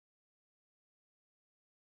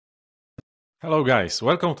Hello guys,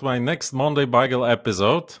 welcome to my next Monday Bagel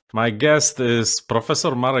episode. My guest is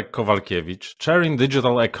Professor Marek Kowalkiewicz, Chair in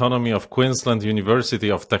Digital Economy of Queensland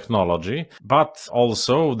University of Technology, but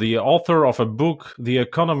also the author of a book, The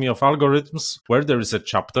Economy of Algorithms, where there is a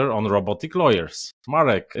chapter on robotic lawyers.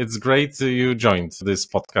 Marek, it's great you joined this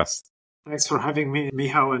podcast. Thanks for having me,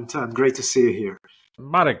 Michał, and great to see you here.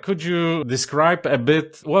 Marek, could you describe a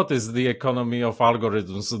bit what is the economy of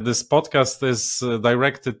algorithms? This podcast is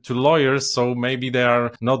directed to lawyers, so maybe they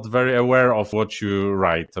are not very aware of what you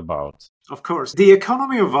write about. Of course. The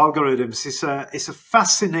economy of algorithms is a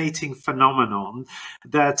fascinating phenomenon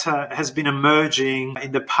that has been emerging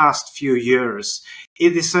in the past few years.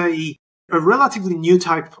 It is a relatively new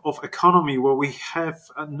type of economy where we have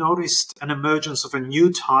noticed an emergence of a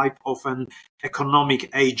new type of an economic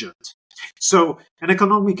agent. So an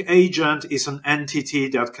economic agent is an entity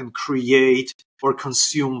that can create or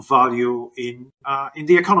consume value in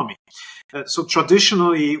the economy. So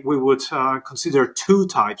traditionally, we would consider two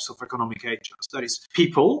types of economic agents. That is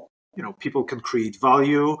people. People can create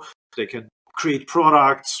value. They can create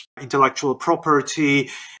products, intellectual property,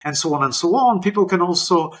 and so on and so on. People can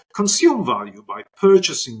also consume value by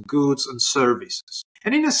purchasing goods and services.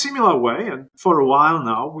 And in a similar way, and for a while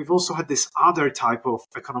now, we've also had this other type of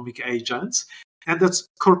economic agents, and that's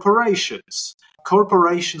corporations.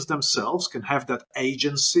 Corporations themselves can have that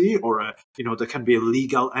agency, or they can be a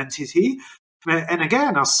legal entity. And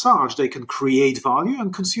again, as such, they can create value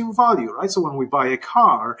and consume value, right? So when we buy a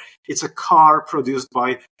car, it's a car produced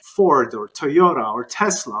by Ford or Toyota or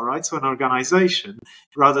Tesla, right? So an organization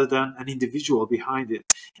rather than an individual behind it.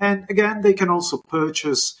 And again, they can also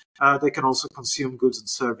purchase, they can also consume goods and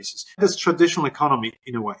services. That's traditional economy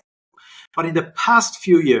in a way. But in the past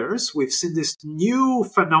few years, we've seen this new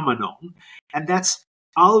phenomenon, and that's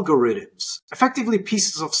algorithms, effectively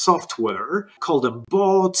pieces of software, call them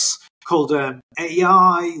bots, call them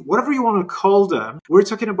AI, whatever you want to call them. We're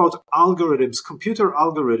talking about algorithms, computer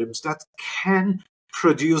algorithms that can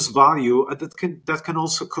produce value and that can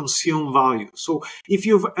also consume value. So if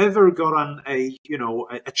you've ever gotten a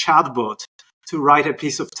chatbot to write a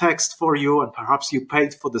piece of text for you, and perhaps you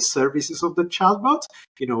paid for the services of the chatbot,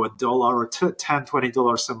 $1 or $10,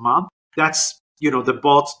 $20 a month, that's the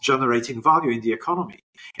bot generating value in the economy.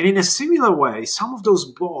 And in a similar way, some of those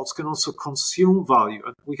bots can also consume value.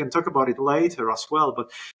 And we can talk about it later as well,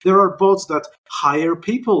 but there are bots that hire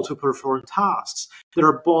people to perform tasks. There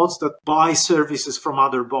are bots that buy services from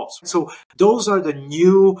other bots. So those are the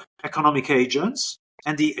new economic agents.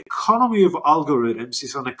 And the economy of algorithms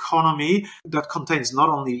is an economy that contains not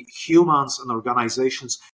only humans and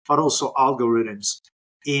organizations, but also algorithms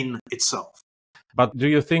in itself. But do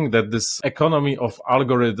you think that this economy of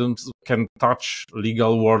algorithms can touch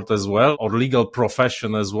legal world as well, or legal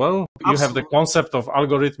profession as well? Absolutely. You have the concept of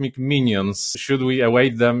algorithmic minions. Should we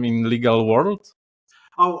await them in legal world?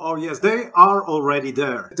 Oh, yes, they are already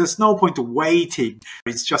there. There's no point waiting.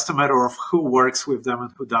 It's just a matter of who works with them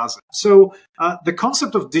and who doesn't. So the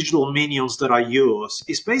concept of digital minions that I use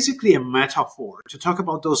is basically a metaphor to talk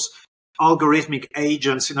about those algorithmic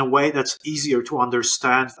agents in a way that's easier to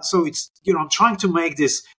understand. So it's, I'm trying to make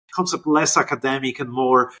this concept less academic and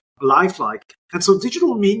more lifelike. And so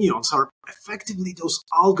digital minions are effectively those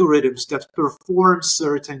algorithms that perform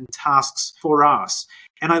certain tasks for us.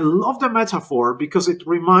 And I love the metaphor because it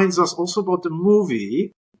reminds us also about the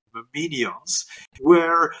movie Minions,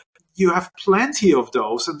 where you have plenty of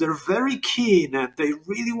those and they're very keen and they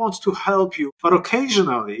really want to help you. But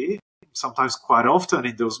occasionally, sometimes quite often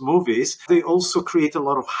in those movies, they also create a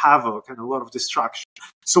lot of havoc and a lot of distraction.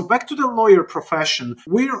 So back to the lawyer profession,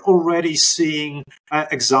 we're already seeing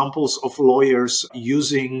examples of lawyers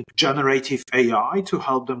using generative AI to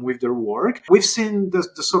help them with their work. We've seen the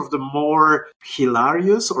sort of the more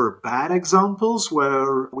hilarious or bad examples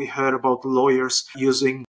where we heard about lawyers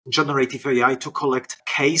using generative AI to collect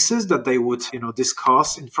cases that they would,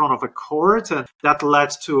 discuss in front of a court. And that led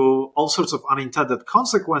to all sorts of unintended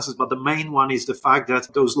consequences. But the main one is the fact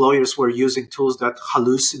that those lawyers were using tools that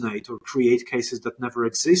hallucinate or create cases that never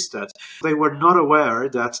existed. They were not aware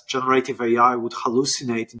that generative AI would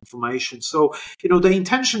hallucinate information. So, the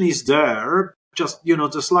intention is there. Just,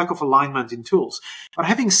 this lack of alignment in tools. But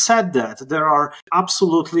having said that, there are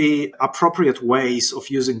absolutely appropriate ways of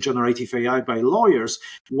using generative AI by lawyers.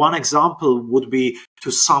 One example would be to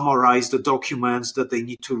summarize the documents that they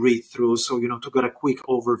need to read through. So, to get a quick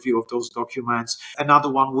overview of those documents. Another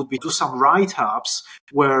one would be do some write-ups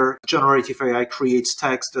where generative AI creates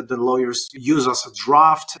text that the lawyers use as a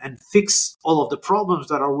draft and fix all of the problems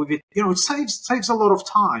that are with it. It saves a lot of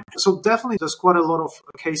time. So definitely there's quite a lot of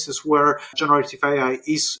cases where generative generative AI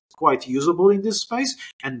is quite usable in this space.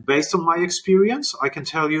 And based on my experience, I can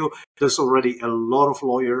tell you there's already a lot of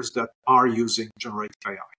lawyers that are using generative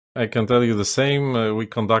AI. I can tell you the same. We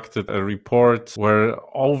conducted a report where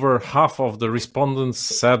over half of the respondents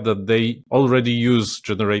said that they already use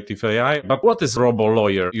generative AI. But what is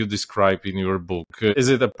RoboLawyer you describe in your book? Is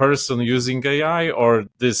it a person using AI or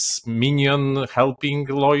this minion helping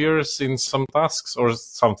lawyers in some tasks or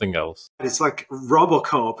something else? It's like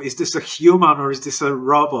RoboCop. Is this a human or is this a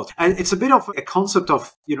robot? And it's a bit of a concept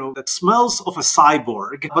of, that smells of a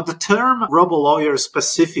cyborg. But the term RoboLawyer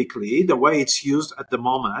specifically, the way it's used at the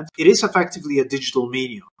moment, it is effectively a digital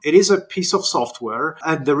minion. It is a piece of software,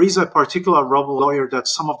 and there is a particular RoboLawyer that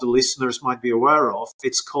some of the listeners might be aware of.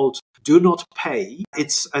 It's called Do Not Pay.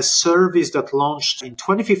 It's a service that launched in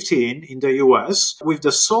 2015 in the US with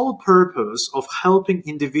the sole purpose of helping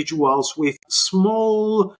individuals with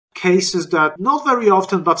small cases that not very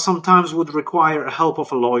often, but sometimes would require help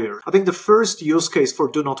of a lawyer. I think the first use case for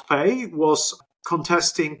Do Not Pay was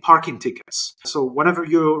contesting parking tickets. So whenever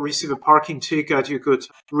you receive a parking ticket, you could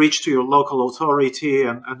reach to your local authority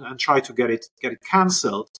and try to get it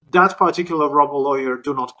cancelled. That particular RoboLawyer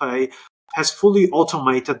Do Not Pay has fully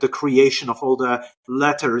automated the creation of all the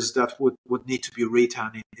letters that would need to be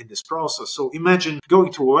written in this process. So imagine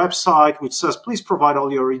going to a website which says, please provide all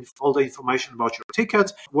the information about your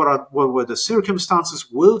ticket. What were the circumstances?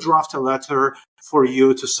 We'll draft a letter for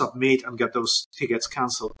you to submit and get those tickets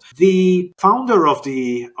cancelled. The founder of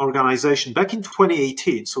the organization back in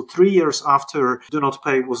 2018, so 3 years after Do Not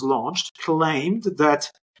Pay was launched, claimed that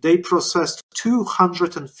they processed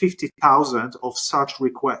 250,000 of such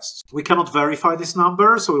requests. We cannot verify this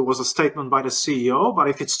number, so it was a statement by the CEO, but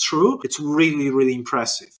if it's true, it's really, really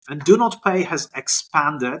impressive. And Do Not Pay has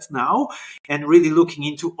expanded now and really looking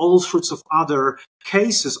into all sorts of other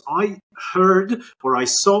cases. I heard or I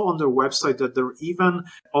saw on their website that they even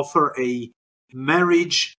offer a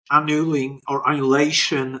marriage annulling or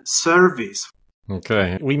annulation service.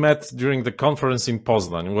 Okay. We met during the conference in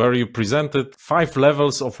Poznań, where you presented 5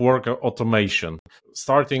 levels of work automation,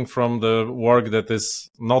 starting from the work that is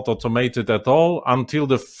not automated at all until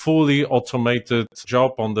the fully automated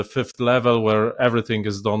job on the 5th level where everything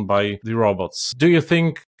is done by the robots. Do you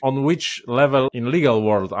think on which level in legal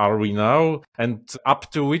world are we now and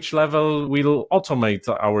up to which level will automate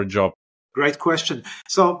our job? Great question.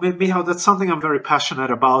 So, Michał, that's something I'm very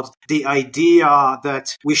passionate about. The idea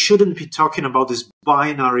that we shouldn't be talking about this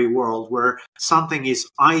binary world where something is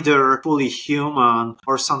either fully human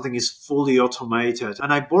or something is fully automated.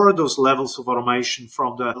 And I borrowed those levels of automation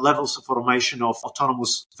from the levels of automation of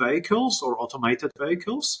autonomous vehicles or automated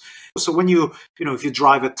vehicles. So when if you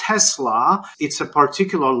drive a Tesla, it's a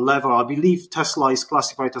particular level. I believe Tesla is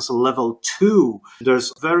classified as a level 2.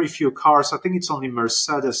 There's very few cars. I think it's only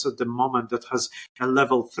Mercedes at the moment that has a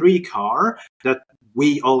level 3 car that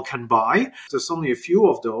we all can buy. There's only a few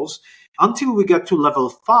of those until we get to level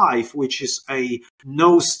 5, which is a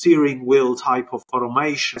no steering wheel type of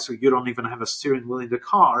automation. So you don't even have a steering wheel in the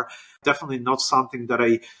car. Definitely not something that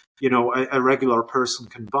a regular person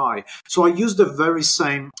can buy. So I use the very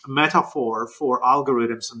same metaphor for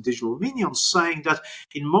algorithms and digital minions, saying that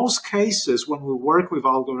in most cases, when we work with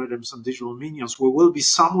algorithms and digital minions, we will be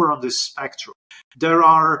somewhere on this spectrum. There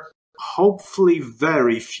are hopefully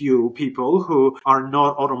very few people who are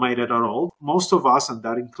not automated at all. Most of us, and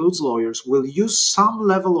that includes lawyers, will use some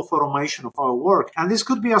level of automation of our work. And this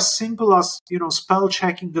could be as simple as, spell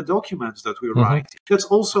checking the documents that we write. That's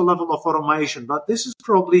also a level of automation, but this is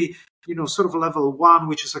probably sort of level 1,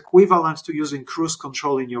 which is equivalent to using cruise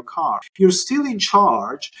control in your car. You're still in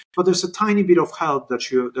charge, but there's a tiny bit of help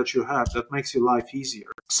that you have that makes your life easier.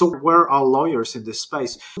 So where are lawyers in this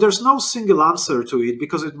space? There's no single answer to it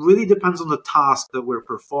because it really depends on the task that we're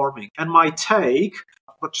performing. And my take,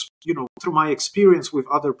 but through my experience with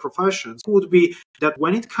other professions, would be that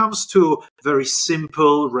when it comes to very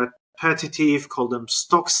simple, repetitive, call them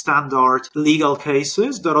stock standard legal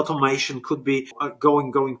cases, that automation could be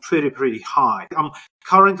going pretty high. I'm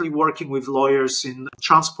currently working with lawyers in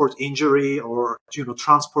transport injury or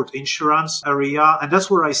transport insurance area, and that's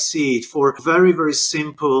where I see it for very, very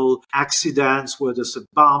simple accidents where there's a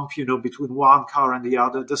bump between one car and the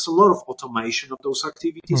other. There's a lot of automation of those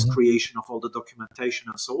activities, creation of all the documentation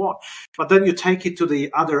and so on. But then you take it to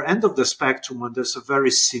the other end of the spectrum when there's a very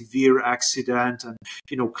severe accident and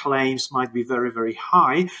claims might be very, very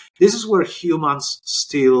high. This is where humans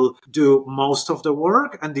still do most of the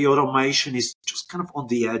work and the automation is just kind of on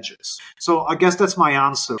the edges. So I guess that's my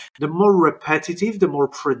answer. The more repetitive, the more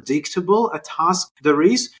predictable a task there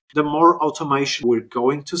is, the more automation we're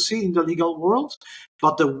going to see in the legal world.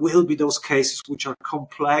 But there will be those cases which are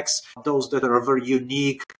complex, those that are very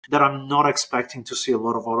unique, that I'm not expecting to see a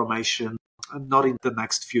lot of automation, not in the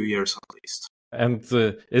next few years at least. And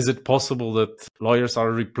is it possible that lawyers are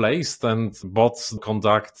replaced and bots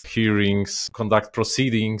conduct hearings, conduct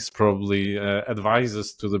proceedings, probably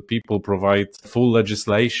advises to the people, provide full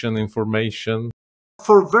legislation information?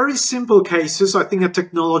 For very simple cases, I think a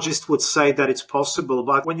technologist would say that it's possible.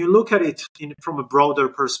 But when you look at it from a broader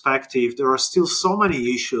perspective, there are still so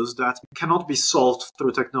many issues that cannot be solved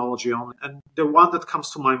through technology only. And the one that comes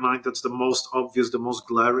to my mind that's the most obvious, the most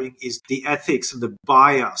glaring, is the ethics and the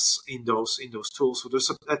bias in those tools. So there's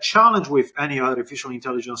a challenge with any artificial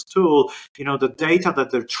intelligence tool. The data that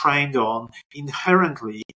they're trained on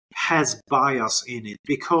inherently has bias in it,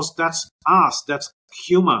 because that's us, that's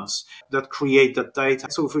humans that create that data.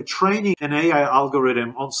 So if we're training an AI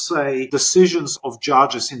algorithm on, say, decisions of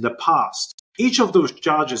judges in the past, each of those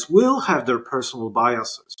judges will have their personal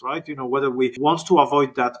biases, right? Whether we want to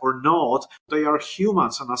avoid that or not, they are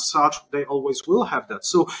humans, and as such, they always will have that.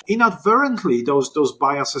 So inadvertently, those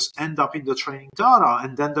biases end up in the training data,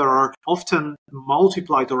 and then they are often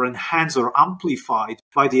multiplied or enhanced or amplified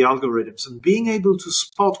by the algorithms. And being able to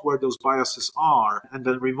spot where those biases are and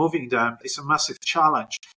then removing them is a massive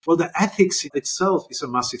challenge. Well, the ethics itself is a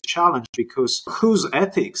massive challenge, because whose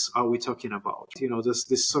ethics are we talking about?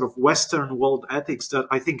 This sort of Western world ethics that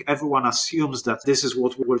I think everyone assumes that this is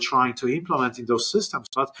what we're trying to implement in those systems.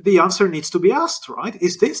 But the answer needs to be asked, right?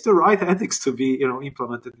 Is this the right ethics to be,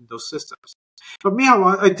 implemented in those systems? But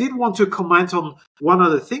Michał, I did want to comment on one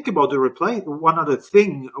other thing about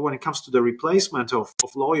when it comes to the replacement of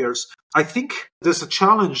lawyers. I think there's a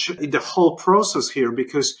challenge in the whole process here,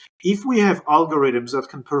 because if we have algorithms that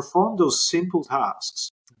can perform those simple tasks,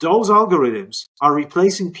 those algorithms are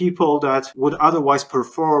replacing people that would otherwise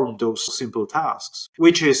perform those simple tasks,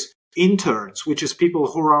 which is interns, which is people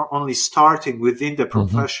who are only starting within the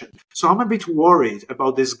profession. Mm-hmm. So I'm a bit worried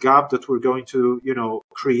about this gap that we're going to,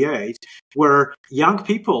 create, where young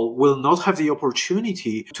people will not have the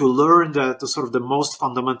opportunity to learn the sort of the most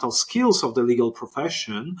fundamental skills of the legal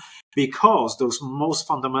profession, because those most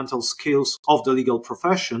fundamental skills of the legal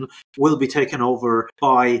profession will be taken over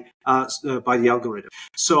by the algorithm.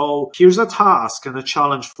 So here's a task and a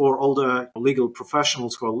challenge for all the legal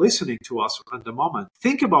professionals who are listening to us at the moment.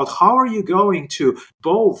 Think about how are you going to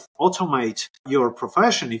both automate your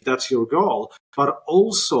profession, if that's your goal, but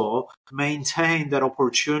also maintain that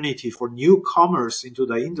opportunity for newcomers into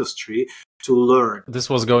the industry to learn. This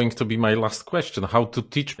was going to be my last question: how to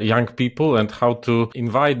teach young people and how to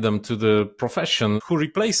invite them to the profession. Who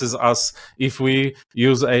replaces us if we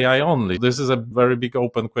use AI only? This is a very big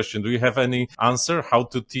open question. Do you have any answer how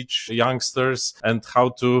to teach youngsters and how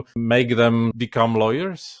to make them become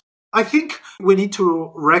lawyers? I think we need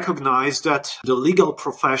to recognize that the legal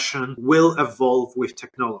profession will evolve with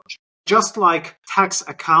technology. Just like tax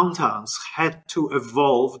accountants had to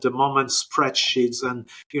evolve the moment spreadsheets and,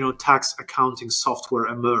 tax accounting software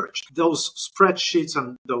emerged. Those spreadsheets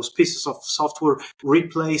and those pieces of software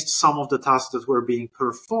replaced some of the tasks that were being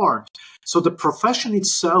performed. So the profession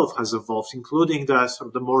itself has evolved, including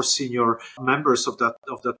the more senior members of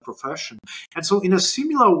that profession. And so in a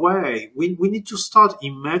similar way, we need to start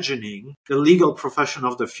imagining the legal profession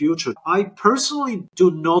of the future. I personally do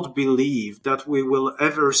not believe that we will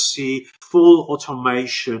ever see full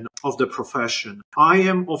automation of the profession. I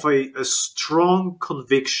am of a strong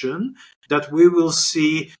conviction that we will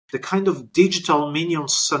see the kind of digital minion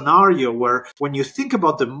scenario where, when you think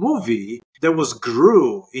about the movie, there was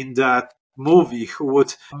Gru in that movie who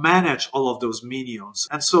would manage all of those minions.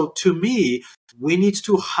 And so to me, we need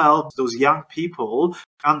to help those young people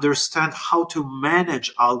understand how to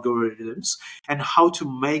manage algorithms and how to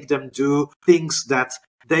make them do things that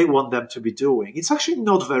they want them to be doing. It's actually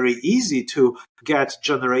not very easy to get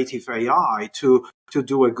generative AI to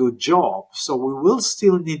do a good job. So we will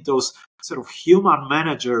still need those sort of human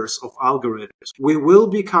managers of algorithms. We will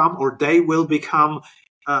become, or they will become,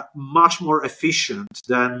 much more efficient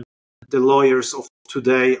than the lawyers of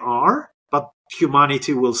today are, but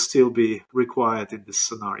humanity will still be required in this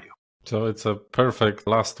scenario. So it's a perfect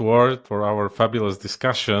last word for our fabulous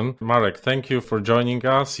discussion. Marek, thank you for joining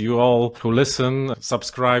us. You all who listen,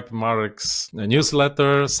 subscribe Marek's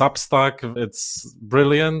newsletter, Substack. It's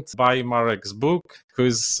brilliant. Buy Marek's book, who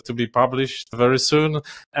is to be published very soon.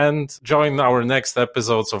 And join our next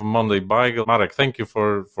episodes of Monday Bigle. Marek, thank you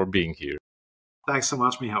for being here. Thanks so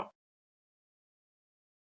much, Michał.